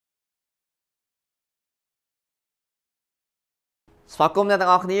ស្វាគមន៍អ្នកទាំ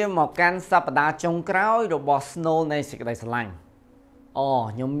ងអស់គ្នាមកកាន់សប្តាហ៍ចុងក្រោយរបស់ Snow នៃសេចក្តីស្រឡាញ់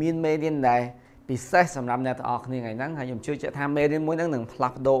ខ្ញុំមានមេរៀនដែលពិសេសសម្រាប់អ្នកទាំងអស់គ្នាថ្ងៃហ្នឹងហើយខ្ញុំជឿជាក់ថាមេរៀនមួយហ្នឹងនឹងផ្លា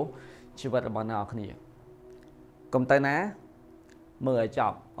ស់ប្ដូរជីវិតរបស់អ្នកទាំងអស់គ្នាកុំទៅណាមើលឲ្យច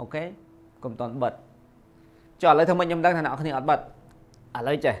ប់អូខេកុំតន់បិទចុះឥឡូវធ្វើម៉េចខ្ញុំដឹងថាអ្នកទាំងអស់គ្នាអត់បិទឥ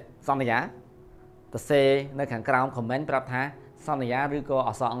ឡូវចេះសន្យាទៅសេនៅខាងក្រោម comment ប្រាប់ថាសន្យាឬក៏អ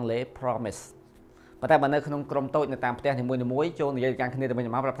ក្សរអង់គ្លេស promise ប៉ុន្តែបើនៅក្នុងក្រុមតូចនៅតាមផ្ទះនីមួយៗចូលនិយាយកាន់គ្នាទៅវិញ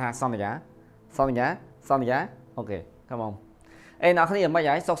ទៅមកប្រាប់ថាសន្យាអូខេ come on អ្នកគ្នាមិន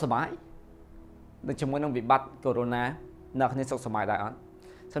ហើយសុខសប្បាយដូចជាមួយនឹងវិបត្តិកូវីដ អ្នកគ្នាសុខសប្បាយដែរអត់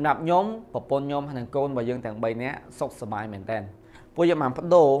សម្រាប់ខ្ញុំប្រពន្ធខ្ញុំនិងកូនរបស់យើងទាំង3នាក់សុខសប្បាយមែនតើពួកយើងបានប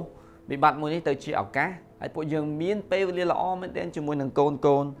ដូរវិបត្តិមួយនេះទៅជាឱកាសហើយពួកយើងមានពេលវេលាល្អមែនតើជាមួយនឹងកូ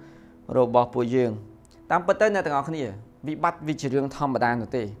នរបស់ពួកយើងតាមពិតទៅអ្នកទាំងអស់គ្នាវិបត្តិវាជារឿងធម្មតា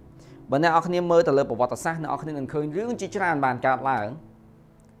នោះទេបើអ្នកនរគ្នាមើលទៅលើប្រវត្តិសាស្ត្រអ្នកនរគ្នានឹងឃើញរឿងជាច្រើនបានកើតឡើង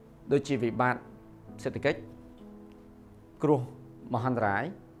ដូចជាវិបត្តិសេដ្ឋកិច្ចគ្រោះមហន្តរាយ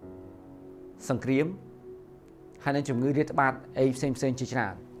សង្គ្រាមហើយនឹងជំងឺរាតត្បាតអីផ្សេងជាច្រើ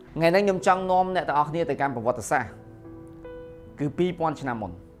នថ្ងៃនេះខ្ញុំចង់នាំអ្នកទាំងអស់គ្នាទៅកាន់ប្រវត្តិសាស្ត្រគឺ 2000 ឆ្នាំមុ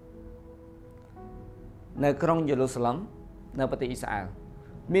ននៅក្រុងយេរូសាឡឹមនៅប្រទេសអ៊ីស្រាអែល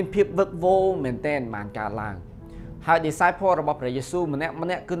មានភាពវឹកវរមែនទែនបានកើតឡើងហើយ disciple របស់ព្រះយេស៊ូវម្នាក់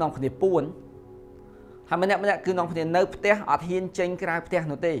គឺនាំគ្នាពួនហើយម្នាក់គឺនាំគ្នានៅផ្ទះអត់ហ៊ានចេញក្រៅផ្ទះ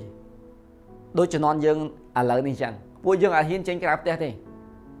នោះទេដូចជំនាន់យើងឥឡូវនេះចឹងពួកយើងអត់ហ៊ានចេញក្រៅផ្ទះទេ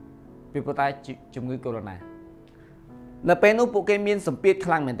ពីព្រោះតែជំងឺកូវីដ នៅពេលនោះពួកគេមានសម្ពាធ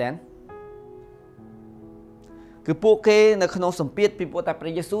ខ្លាំងមែនតើគឺពួកគេនៅក្នុងសម្ពាធពីព្រោះតែព្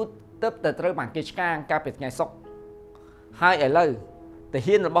រះយេស៊ូវទៅត្រូវបានគេឆ្កាងកាលពីថ្ងៃសុក្រហើយឥឡូវទា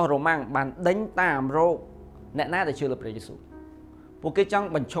ហានរបស់រ៉ូម៉ាំងបានដេញតាមរោគអ្នកណាដែលជឿលើព្រះយេស៊ូវពួកគេចង់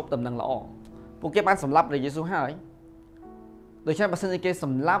បញ្ឈប់ដំណឹងល្អពួកគេបានសម្លាប់ព្រះយេស៊ូវហើយដូច្នេះបើសិនជាគេស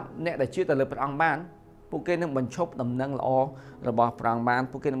ម្លាប់អ្នកដែលជឿទៅលើព្រះអង្គបានពួកគេនឹងបញ្ឈប់ដំណឹងល្អរបស់ព្រះអង្គបាន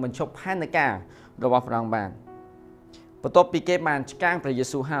ពួកគេនឹងបញ្ឈប់ផែនការរបស់ព្រះអង្គបានបន្ទាប់ពីគេបានឆ្កាងព្រះយេ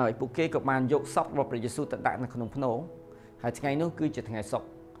ស៊ូវហើយពួកគេក៏បានយកសពរបស់ព្រះយេស៊ូវទៅដាក់នៅក្នុងភ្នូហើយថ្ងៃនោះគឺជាថ្ងៃសុក្រ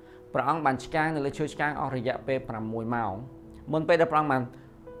ព្រះអង្គបានឆ្កាងនៅលើឈើឆ្កាងអស់រយៈពេល6ម៉ោងមុនពេលដែលព្រះអង្គបាន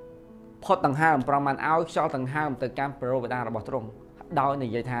ផុតដង្ហើមព្រះអង្គបានឲ្យខ្យល់ដង្ហើមទៅកាន់ព្រះវេដារបស់ទ្រង់ដោយនិ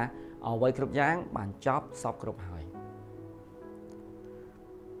យាយថាអ្វីគ្រប់យ៉ាងបានចប់សពគ្រប់ហើយ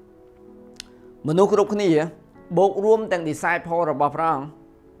មនុស្សគ្រប់គ្នាបូករួមទាំង disciple របស់ព្រះអង្គ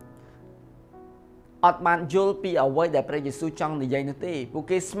អត់បានយល់ពីអ្វីដែលព្រះយេស៊ូវចង់និយាយនោះទេពួក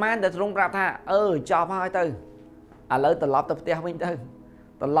គេស្មានតែទ្រង់ប្រាប់ថាចប់ហើយទៅឥឡូវត្រឡប់ទៅផ្ទះវិញទៅ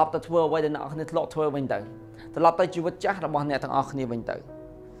ត្រឡប់ទៅធ្វើអ្វីដែលអ្នកគ្នាធ្លាប់ធ្វើវិញទៅត្រឡប់ទៅជីវិតចាស់របស់អ្នកទាំងអស់គ្នាវិញទៅ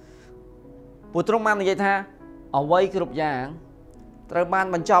ពួកទ្រង់បាននិយាយថាអ្វីគ្រប់យ៉ាងត្រូវបាន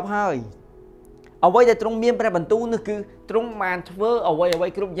បញ្ចប់ហើយអ្វីដែលទ្រង់មានព្រះបន្ទូលនោះគឺទ្រង់បានធ្វើអ្វី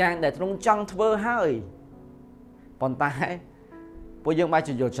គ្រប់យ៉ាងដែលទ្រង់ចង់ធ្វើហើយប៉ុន្តែពួកយើងបាន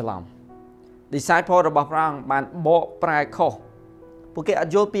ជាយល់ច្រឡំ disciple របស់ព្រះអង្គបានបកប្រែខុសពួកគេអ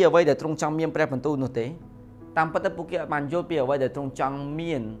ត់យល់ពីអ្វីដែលទ្រង់ចង់មានព្រះបន្ទូលនោះទេតាមពិតទៅពួកគេអត់បានយល់ពីអ្វីដែលទ្រង់ចង់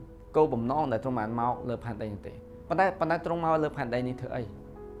មានគោលបំណងដែលទ្រង់បានមកលើផែនដីនេះទេប៉ុន្តែទ្រង់មកលើផែនដីនេះធ្វើអី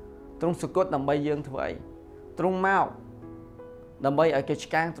ទ្រង់សគត់ដើម្បីយើងធ្វើអីទ្រង់មកដើម្បីឲ្យគេ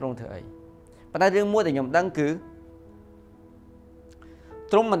ឆ្កាងទ្រង់ធ្វើអីប៉ុន្តែរឿងមួយដែលខ្ញុំដឹងគឺ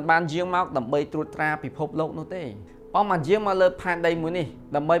ទ្រង់មិនបានយាងមកដើម្បីត្រួតត្រាពិភពលោកនោះទេព្រះបានយាងមកលើផែនដីមួយនេះ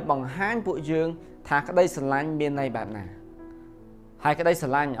ដើម្បីបង្ហាញពួកយើងថាក្តីស្រឡាញ់មានន័យបែបណាហើយក្តីស្រ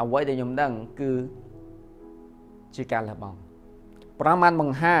ឡាញ់អ្វីដែលខ្ញុំដឹងគឺជាការលះបង់ព្រះបានប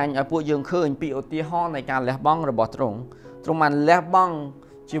ង្ហាញឲ្យពួកយើងឃើញពីឧទាហរណ៍នៃការលះបង់របស់ទ្រង់បានលះបង់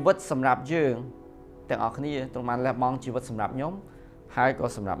ជីវិតសម្រាប់យើងទាំងអស់គ្នាទ្រង់បានលះបង់ជីវិតសម្រាប់ខ្ញុំហើយក៏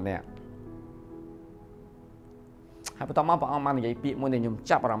សម្រាប់អ្នកហើយបន្តមកព្រះអង្គបាននិយាយពាក្យមួយដែលខ្ញុំ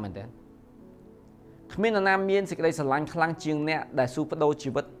ចាប់អារម្មណ៍មែនទែនគ្មាននរណាមានសេចក្តីស្រឡាញ់ខ្លាំងជាងអ្នកដែលស៊ូបដូរជី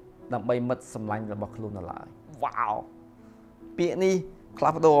វិតដើម្បីមិត្តសម្លាញ់របស់ខ្លួននៅឡើយវ៉ាវពាក្យនេះផ្លា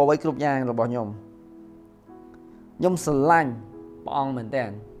ស់ប្ដូរអ្វីគ្រប់យ៉ាងរបស់ខ្ញុំស្រឡាញ់ព្រះអង្គមែនទែ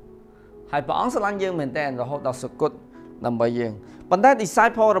នហើយព្រះអង្គស្រឡាញ់យើងមែនទែនរហូតដល់សគត់ដើម្បីយើងប៉ុន្តែ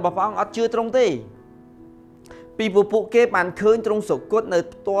disciple របស់ព្រះអង្គអត់ជឿទ្រង់ទេពីពួកគេបានឃើញទ្រង់សគត់នៅ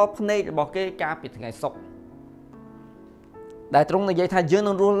ផ្ទាល់ភ្នែករបស់គេកាលពីថ្ងៃសុក្រដែលទ្រង់និយាយថាយើង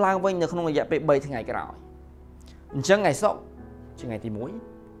នឹងរស់ឡើងវិញនៅក្នុងរយៈពេល3ថ្ងៃក្រោយអញ្ចឹងថ្ងៃសុក្រជាថ្ងៃទី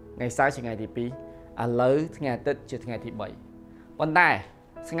1ថ្ងៃសៅរ៍ជាថ្ងៃទី2ឥឡូវថ្ងៃអាទិត្យជាថ្ងៃទី3ប៉ុន្តែ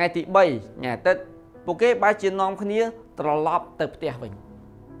ថ្ងៃទី3ថ្ងៃអាទិត្យពួកគេបែរជានាំគ្នាត្រឡប់ទៅផ្ទះវិញ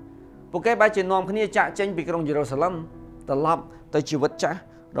ពួកគេបែរជានាំគ្នាចាកចេញពីក្រុងយេរូសាឡឹមត្រឡប់ទៅជីវិតចាស់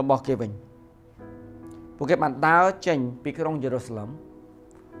របស់គេវិញពួកគេបានដើរចេញពីក្រុងយេរូសាឡឹម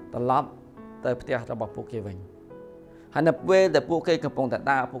ត្រឡប់ទៅផ្ទះរបស់ពួកគេវិញ ហើយនៅពេលដែលពួកគេកំពុងតែ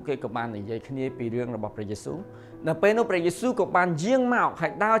ដើរពួកគេក៏បាននិយាយគ្នាពីរឿងរបស់ព្រះយេស៊ូវនៅពេលនោះព្រះយេស៊ូវក៏បានយាងមកហើ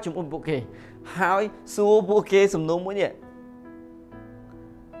យដើរជាមួយពួកគេហើយសួរពួកគេសំណួរមួយនេះ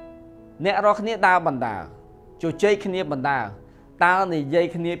អ្នករាល់គ្នាដើរបណ្ដើរជជែកគ្នាបណ្ដើរតើនិយាយ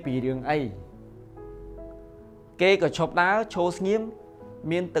គ្នាពីរឿងអីគេក៏ឈប់ដើរឈរស្ងៀម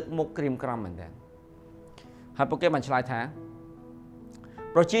មានទឹកមុខក្រៀមក្រំមែនតើហើយពួកគេបានឆ្លើយថា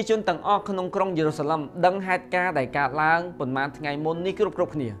ប្រជាជនទាំងអស់ក្នុងក្រុងយេរូសាឡិមដឹងហេតុការណ៍ដែលកើតឡើងប៉ុន្មានថ្ងៃមុននេះគ្រប់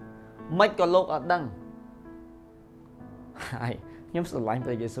គ្នាមិនក៏លោកអត់ដឹងហើយខ្ញុំស្រឡាញ់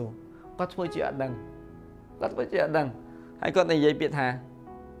ព្រះយេស៊ូវគាត់ធ្វើជាអត់ដឹងហើយគាត់និយាយពាក្យថា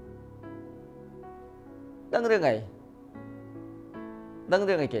ដឹងរឿងអី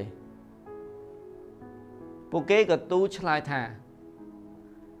គេពួកគេក៏ទូលឆ្លើយថា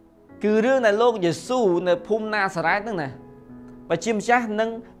គឺរឿងដែលលោកយេស៊ូវនៅភូមិណាសារ៉េតហ្នឹងណាប្រជាម្ចាស់និង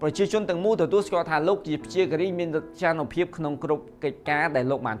ប្រជាជនទាំងមូលទទួលស្គាល់ថាលោកជាព្យាការីមានឫទ្យានុភាពក្នុងគ្រប់កិច្ចការដែល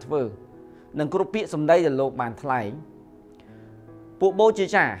លោកបានធ្វើនិងគ្រប់ពាក្យសម្ដីដែលលោកបានថ្លែងពួកបូជា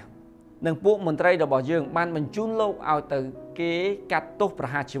ចារ្យនិងពួកមន្ត្រីរបស់យើងបានបញ្ជូនលោកឲ្យទៅគេកាត់ទោសប្រ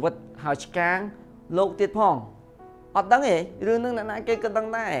ហារជីវិតហើយឆ្កាងលោកទៀតផងអត់ដឹងទេរឿងហ្នឹងអ្នកណាគេក៏ដឹង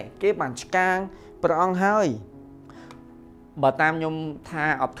ដែរគេបានឆ្កាងព្រះអង្គហើយបើតាមខ្ញុំថា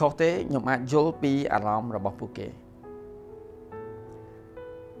អត់ខុសទេខ្ញុំអាចយល់ពីអារម្មណ៍របស់ពួកគេ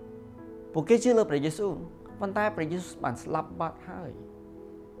ជឿលើព្រះយេស៊ូវប៉ុន្តែព្រះយេស៊ូវបានស្លាប់បាត់ហើយ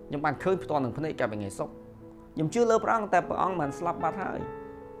ខ្ញុំបានឃើញផ្ទាល់នឹងភ្នែកកាលពីថ្ងៃសុក្រខ្ញុំជឿលើព្រះអង្គតែព្រះអង្គបានស្លាប់បាត់ហើយ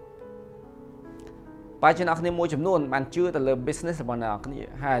បើជាអ្នកគ្នាមួយចំនួនបានជឿទៅលើ business របស់អ្នកគ្នា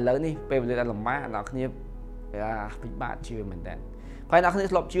ហើយឥឡូវនេះពេលវេលាដែលលំបាកអ្នកគ្នាពិបាកជឿមែនតើហើយអ្នកគ្នា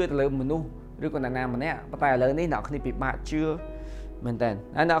ធ្លាប់ជឿទៅលើមនុស្សឬក៏អ្នកណាម្នាក់ប៉ុន្តែឥឡូវនេះអ្នកគ្នាពិបាកជឿមែនតើ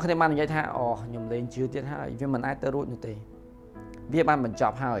ហើយអ្នកគ្នាបាននិយាយថាអូខ្ញុំលែងជឿទៀតហើយវាមិនអាចទៅរួចនោះទេវាបានបញ្ច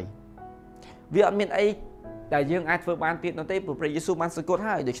ប់ហើយវាអត់មានអីដែលយើងអាចធ្វើបានទៀតនោះទេព្រោះព្រះយេស៊ូវបានសង្កត់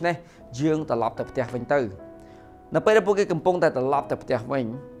ហើយដូច្នេះយើងត្រឡប់ទៅផ្ទះវិញទៅនៅពេលដែលពួកគេកំពុងតែត្រឡប់ទៅផ្ទះវិញ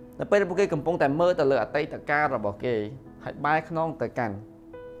នៅពេលដែលពួកគេកំពុងតែមើលទៅលើអតីតកាលរបស់គេហើយបែរខ្នងទៅកាន់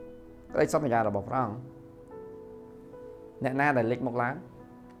ក្តីសន្យារបស់ព្រះអង្គអ្នកណាដែលលេចមកឡើង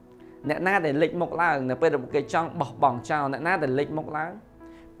នៅពេលដែលពួកគេចង់បោះបង់ចោលអ្នកណាដែលលេចមកឡើង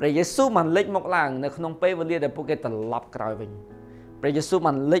ព្រះយេស៊ូវបានលេចមកឡើងនៅក្នុងពេលវេលាដែលពួកគេត្រឡប់ក្រោយវិញព្រះយេស៊ូវ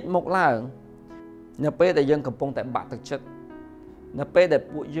បានលេចមកឡើងនៅពេលដែលយើងកំពុងតែបាក់ទឹកចិត្តនៅពេលដែល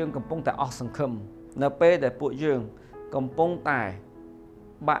ពួកយើងកំពុងតែអស់សង្ឃឹមនៅពេលដែលពួកយើងកំពុងតែ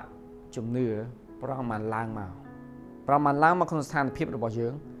បាក់ជំនឿព្រះអង្គបានឡើងមកក្នុងស្ថានភាពរបស់យើ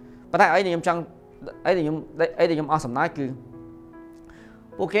ងប៉ុន្តែអីដែលខ្ញុំអស់សំណើចគឺ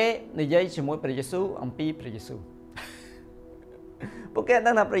ពួកគេនិយាយជាមួយព្រះយេស៊ូវអំពីព្រះយេស៊ូវពួកគេ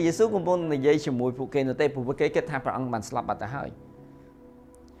ដឹងថាព្រះយេស៊ូវកំពុងនិយាយជាមួយពួកគេនោះទេពួកគេគិតថាព្រះអង្គបានស្លាប់បាត់ទៅហើយ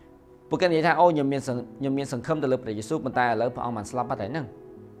ពួកគេនិយាយថាអូខ្ញុំមានសង្ឃឹមទៅលើព្រះយេស៊ូវប៉ុន្តែឥឡូវព្រះអង្គបានស្លាប់បាត់ហើយហ្នឹង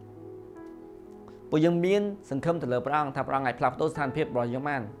ពួកយើងមានសង្ឃឹមទៅលើព្រះអង្គថាព្រះអង្គអាចផ្លាស់ប្ដូរស្ថានភាពរបស់យើង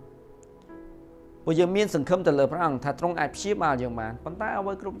បានពួកយើងមានសង្ឃឹមទៅលើព្រះអង្គថាទ្រង់អាចព្យាបាលយើងបានប៉ុន្តែអ្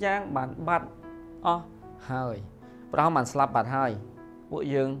វីគ្រប់យ៉ាងបានបាត់អស់ហើយព្រះអង្គបានស្លាប់បាត់ហើយពួក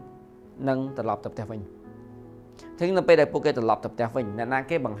យើងនឹងត្រឡប់ទៅផ្ទះវិញถึงនៅពេលដែលពួកគេត្រឡប់ទៅផ្ទះវិញអ្នកណា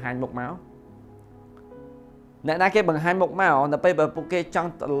គេបង្ហាញមុខមកនៅពេលដែលពួកគេចង់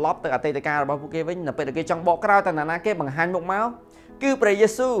ត្រឡប់ទៅអតីតកាលរបស់ពួកគេវិញនៅពេលដែលគេចង់បកក្រោយទៅអ្នកណាគេបង្ហាញមុខមកគឺព្រះយេ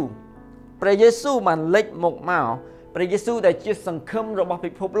ស៊ូវបានលេចមុខមកព្រះយេស៊ូវដែលជាសង្ឃឹមរបស់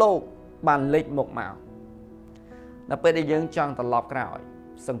ពិភពលោកបានលេចមុខមកនៅពេលដែលយើងចង់ត្រឡប់ក្រោយ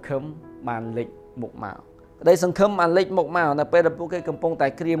សង្ឃឹមបានលេចមុខមកក្តីសង្ឃឹមបានលេចមុខមកនៅពេលដែលពួកគេកំពុងតែ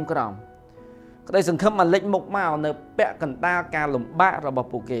ក្រៀមក្រំក្តីសង្ឃឹមបានលេចមុខមកនៅពាក់កណ្ដាលការលំបាករបស់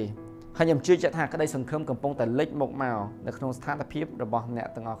ពួកគេហើយខ្ញុំជឿជាក់ថាក្តីសង្ឃឹមកំពុងតែលេចមុខមកនៅក្នុងស្ថានភាពរបស់អ្នក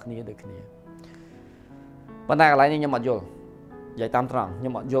ទាំងអស់គ្នាដូចគ្នាប៉ុន្តែកន្លែងនេះខ្ញុំអត់យល់និយាយតាមត្រង់ខ្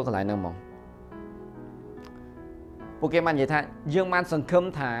ញុំអត់យល់កន្លែងហ្នឹងហ្មងពួកគេបាននិយាយថាយើងបានសង្ឃឹម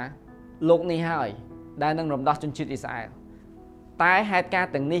ថាលោកនេះហើយដែលនឹងរំដោះជនជាតិអ៊ីស្រាអែលតែហេតុការ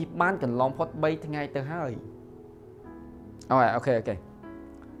ណ៍ទាំងនេះបានកន្លងផុត3ថ្ងៃទៅហើយអូខេ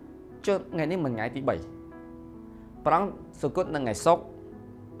ចុះថ្ងៃនេះមិនថ្ងៃទី3ព្រះអង្គសគត់នៅថ្ងៃសុក្រ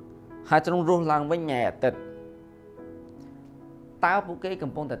ហើយទ្រង់រស់ឡើងវិញថ្ងៃអាទិត្យតើពួកគេ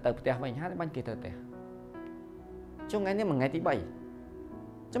កំពុងតែទៅផ្ទះវិញហើយបានគេទៅផ្ទះចុះថ្ងៃនេះមិនថ្ងៃទី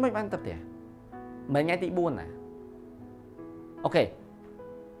3ចុះមិនបានទៅផ្ទះមិនថ្ងៃទី4ណាអូខេ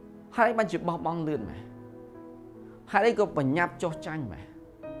ហើយបានជាបោះបង់លឿនម៉េចហើយអីក៏បញ្ញាប់ចុះចាញ់ម៉េច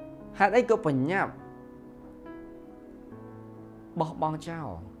ហើយអីក៏បញ្ញាប់បោះបង់ចោល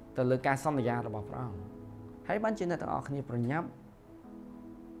ទៅលើការសន្យារបស់ព្រះអង្គហើយបានជាអ្នកទាំងអស់គ្នាប្រញាប់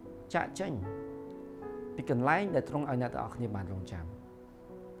ចាក់ចេញពីកន្លែងដែលទ្រង់ឲ្យអ្នកទាំងអស់គ្នាបានរងចាំ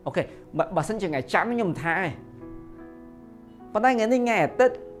អូខេបើសិនជាថ្ងៃចាំខ្ញុំថា ប៉ុន្តែថ្ងៃនេះថ្ងៃអាទិ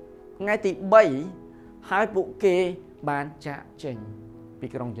ត្យថ្ងៃទី3ហើយពួកគេបានចាកចេញពី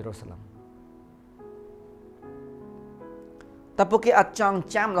ក្រុងយេរូសាឡិមតែពួកគេអត់ចង់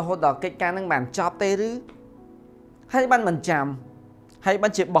ចាំរហូតដល់កិច្ចការនឹងបានចប់ទេឬហើយបានមិនចាំហើយបា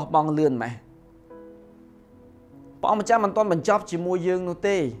នជាបោះបង់លឿនម៉េះព្រះអង្គម្ចាស់មិនទាន់បញ្ចប់ជាមួយយើងនោះ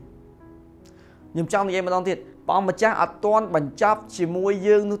ទេខ្ញុំចង់និយាយម្ដងទៀតព្រះអង្គម្ចាស់អត់ទាន់បញ្ចប់ជាមួយ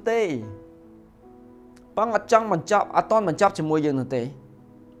យើងនោះទេព្រះអង្គអត់ចង់បញ្ចប់អត់ទាន់បញ្ចប់ជាមួយយើងនោះទេ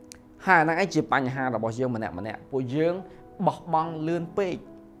ហើយអាហ្នឹងឯងជាបញ្ហារបស់យើងម្នាក់ពួកយើងបោះបង់លឿនពេក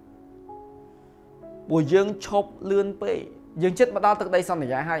ពួកយើងឈប់លឿនពេកយើងចិត្តមកដល់ទឹកដីសន្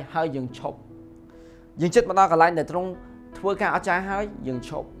យាហើយយើងឈប់យើងចិត្តមកដល់កន្លែងដែលទ្រង់ធ្វើការអស្ចារ្យហើយយើង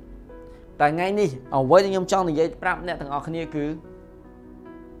ឈប់តែថ្ងៃនេះអ្វីដែលខ្ញុំចង់និយាយប្រាប់អ្នកទាំងអស់គ្នាគឺ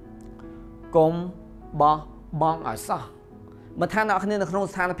កុំបោះបង់ឲ្យសោះមិនថាអ្នកគ្នានៅក្នុង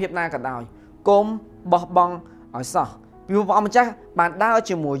ស្ថានភាពណាក៏ដោយកុំបោះបង់ឲ្យសោះពីព្រះអង្គម្ចាស់បានដើរ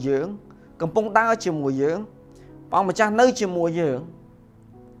ជាមួយយើងកំពុងដើរជាមួយយើងព្រះអង្គម្ចាស់នៅជាមួយយើង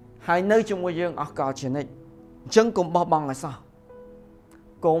ហើយនៅជាមួយយើងអស់កលជានិច្ចអញ្ចឹងកុំបោះបង់ឲ្យសោះ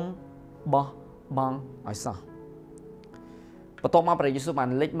កុំបោះបង់ឲ្យសោះបន្ទាប់មកព្រះយេស៊ូវបាន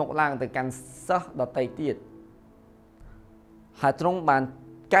លេចមុខឡើងទៅកាន់សិស្សដទៃទៀតហើយទ្រង់បាន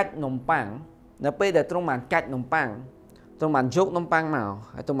កាច់នំប៉័ងនៅពេលដែលទ្រង់បានកាច់នំប៉័ងទ្រង់បានយកនំប៉័ងមក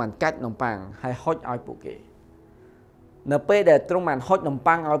ហើយទ្រង់បានកាច់នំប៉័ងហើយហុចឲ្យពួកគេនៅពេលដែលទ្រង់បានហុចនំ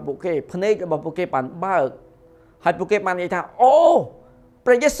ប៉័ងឲ្យពួកគេភ្នែករបស់ពួកគេបានបើកហើយពួកគេបាននិយាយថាអូ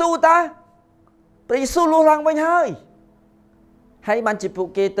ព្រះយេស៊ូវតាព្រះយេស៊ូវលុះឡើងវិញហើយបានជាពួក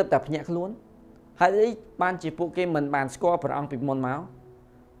គេទៅតែភ្ញាក់ខ្លួនហើយបានជាពួកគេមិនបានស្គាល់ព្រះអង្គពីមុនមក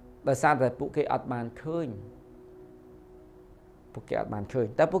ដោយសារតែពួកគេអត់បានឃើញ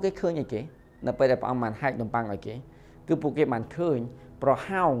តែពួកគេឃើញអីគេនៅពេលដែលព្រះអង្គបានហែកនំប៉័ងឲ្យគេគឺពួកគេបានឃើញប្រ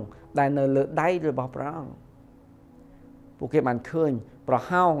ហោងដែលនៅលើដៃរបស់ព្រះអង្គពួកគេបានឃើញប្រ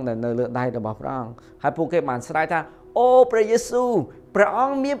ហោងដែលនៅលើដៃរបស់ព្រះអង្គហើយពួកគេបានស្រែកថាអូព្រះយេស៊ូវព្រះអ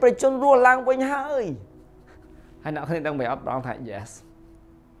ង្គមានព្រះជន្មរស់ឡើងវិញហើយអ្នកគ្នាដឹងមិនអត់ព្រះអង្គថា yes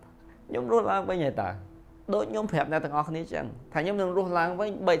ខ្ញុំរស់ឡើងវិញហើយតើដូចខ្ញុំប្រាប់អ្នកទាំងអស់គ្នាចឹងថាខ្ញុំនឹងរស់ឡើងវិញ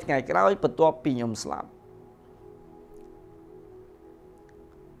3ថ្ងៃក្រោយបន្ទាប់ពីខ្ញុំស្លាប់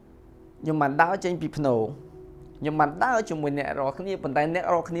ខ្ញុំបានដើរចេញពីភ្នោខ្ញុំបានដើរជាមួយអ្នករាល់គ្នាប៉ុន្តែអ្នក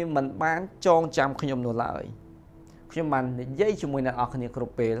រាល់គ្នាមិនបានចងចាំខ្ញុំនោះឡើយខ្ញុំបាននិយាយជាមួយអ្នកនរគ្នាគ្រ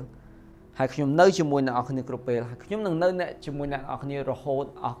ប់ពេលហើយខ្ញុំនៅជាមួយអ្នកនរគ្នាគ្រប់ពេលហើយខ្ញុំនឹងនៅជាមួយអ្នកនរគ្នារហូត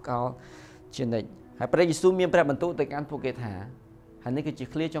អស់កលជានិច្ចហើយព្រះយេស៊ូវមានព្រះបន្ទូលទៅកាន់ពួកគេថាហើយនេះគឺជា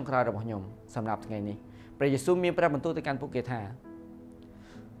ឃ្លាចុងក្រោយរបស់ខ្ញុំសម្រាប់ថ្ងៃនេះព្រះយេស៊ូវមានព្រះបន្ទូលទៅកាន់ពួកគេថា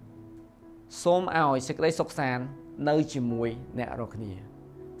សូមឲ្យសេចក្តីសុខសាន្តនៅជាមួយអ្នករាល់គ្នា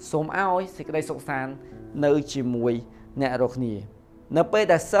សូមឲ្យសេចក្តីសុខសាន្តនៅជាមួយអ្នករាល់គ្នានៅពេល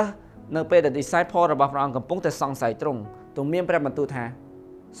ដែលសិស្សនៅពេលដែល disciple របស់ព្រះអង្គកំពុងតែសង្ស័យទ្រង់មានព្រះបន្ទូលថា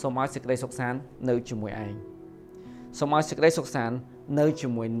សូមឲ្យសេចក្តីសុខសាន្តនៅជាមួយឯងសូមឲ្យសេចក្តីសុខសាន្តនៅជា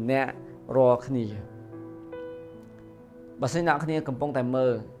មួយអ្នករាល់គ្នាបើសិនអ្នកគ្នាកំពុងតែមើ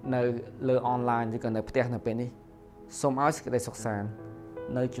លនៅលើ online ឬក៏នៅផ្ទះនៅពេលនេះសូមឲ្យសេចក្តីសុខសាន្ត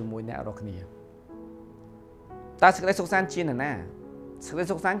នៅជាមួយអ្នករាល់គ្នាតើសេចក្តីសុខសាន្តជានរណាសេចក្តី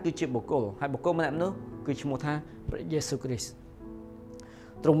សុខសាន្តគឺជាបុគ្គលហើយបុគ្គលម្នាក់នោះគឺឈ្មោះថាព្រះយេស៊ូវគ្រីស្ទ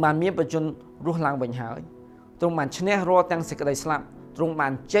ទ្រង់បានមានព្រះជន្មរស់ឡើងវិញហើយទ្រង់បានឈ្នះរាល់ទាំងសេចក្តីស្លាប់ទ្រង់បា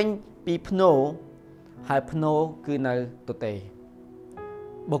នចេញពីភ្នោហើយភ្នោគឺនៅទទេ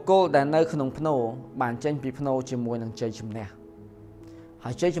បុគ្គលដែលនៅក្នុងភ្នោបានចេញពីភ្នោជាមួយនឹងជ័យជំនះ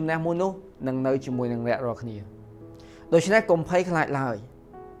ហើយជ័យជំនះមួយនោះនឹងនៅជាមួយនឹងអ្នករាល់គ្នាដូច្នេះកុំភ័យខ្លាចឡើយ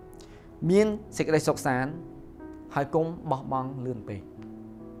មានសេចក្តីសុខសាន្តហើយកុំបោះបង់លឿនពេក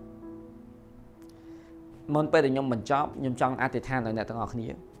មុនពេលដែលខ្ញុំបញ្ចប់ខ្ញុំចង់អធិដ្ឋានដល់អ្នកទាំងអស់គ្នា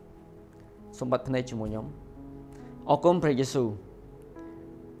សូមបិទភ្នែកជាមួយខ្ញុំអរគុណព្រះយេស៊ូវ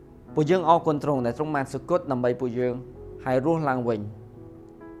ពួកយើងអរគុណទ្រង់ដែលទ្រង់បានសគត់ដើម្បីពួកយើងហើយរស់ឡើងវិញ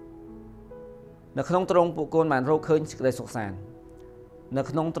នៅក្នុងទ្រង់ពួកកូនបានរកឃើញសេចក្តីសុខសាន្តនៅ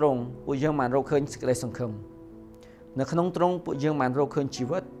ក្នុងទ្រង់ពួកយើងបានរកឃើញសេចក្តីសង្ឃឹមនៅក្នុងទ្រង់ពួកយើងបានរកឃើញជី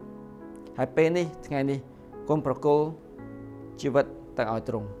វិតហើយពេលនេះថ្ងៃនេះកូនប្រគល់ជីវិតទៅឲ្យ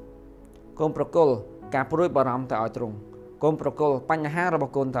ទ្រង់កូនប្រគល់ការព្រួយបារម្ភទៅឲ្យទ្រង់កូនប្រគល់បញ្ហារប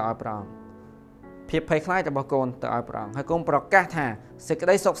ស់កូនទៅឲ្យព្រះអង្គភាពភ័យខ្លាចរបស់កូនទៅឲ្យព្រះអង្គហើយកូនប្រកាសថាសេចក្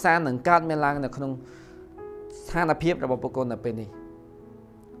តីសុខសាន្តនឹងកើតមានឡើងនៅក្នុងស្ថានភាពរបស់ពួកកូននៅពេលនេះ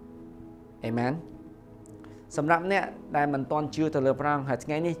អេមែនសម្រាប់អ្នកដែលមិនទាន់ជឿទៅលើព្រះអង្គហើយថ្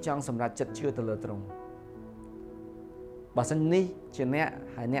ងៃនេះចង់សម្រេចចិត្តជឿទៅលើទ្រង់បើសិននេះជាអ្នក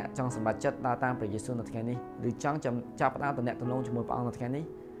ហើយអ្នកចង់សម្រេចចិត្តដើរតាមព្រះយេស៊ូវនៅថ្ងៃនេះឬចង់ចាប់ផ្ដើមទំនាក់ទំនងជាមួយព្រះអង្គនៅថ្ងៃនេះ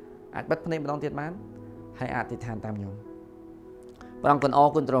អាចបិទភ្នែកម្ដងទៀតបានហើយអធិដ្ឋានតាមខ្ញុំព្រះអង្គគុណអរ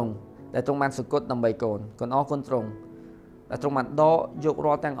គុណទ្រង់ដែលទ្រង់បានសគត់ដើម្បីកូនកូនអរគុណទ្រង់ ដែលទ្រង់បានដកយក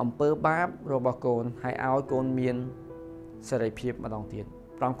រាល់ទាំងអំពើបាបរបស់កូនហើយឲ្យកូនមានសេរីភាពម្ដងទៀត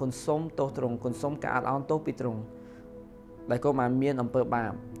ព្រះអង្គគុណសូមទោសទ្រង់គុណសូមការអត់ឱនទោសពីទ្រង់ដែលកូនបានមានអំពើបា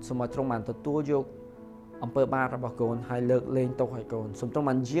បសូមឲ្យទ្រង់បានទទួលយកអំពើបាបរបស់កូនហើយលើកលែងទោសឲ្យកូនសូមទ្រង់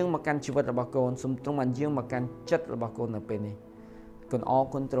បានយាងមកកាន់ជីវិតរបស់កូនសូមទ្រង់បានយាងមកកាន់ចិត្តរបស់កូននៅពេលនេះកូនអរ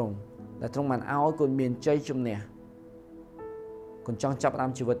គុណទ្រង់ដែលទ្រង់បានឲ្យកូនមានជ័យជំនះកូនចង់ចាប់ផ្ដើ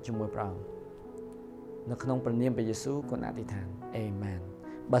មជីវិតជាមួយព្រះអង្គនៅក្នុងព្រះនាមព្រះយេស៊ូវកូនអធិដ្ឋានអេមែន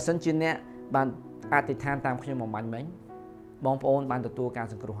បើសិនជាអ្នកបានអធិដ្ឋានតាមខ្ញុំបំបញ្ញមិញបងប្អូនបានទទួលការ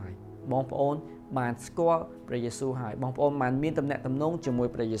សង្គ្រោះហើយបងប្អូនបានស្គាល់ព្រះយេស៊ូវហើយបងប្អូនបានមានទំនាក់ទំនងជាមួយ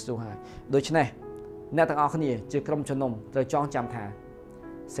ព្រះយេស៊ូវហើយដូច្នេះអ្នកទាំងអស់គ្នាជាក្រុមជំនុំត្រូវចងចាំថា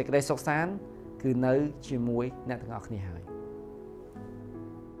សេចក្តីសុខសាន្តគឺនៅជាមួយអ្នកទាំងអស់គ្នាហើយ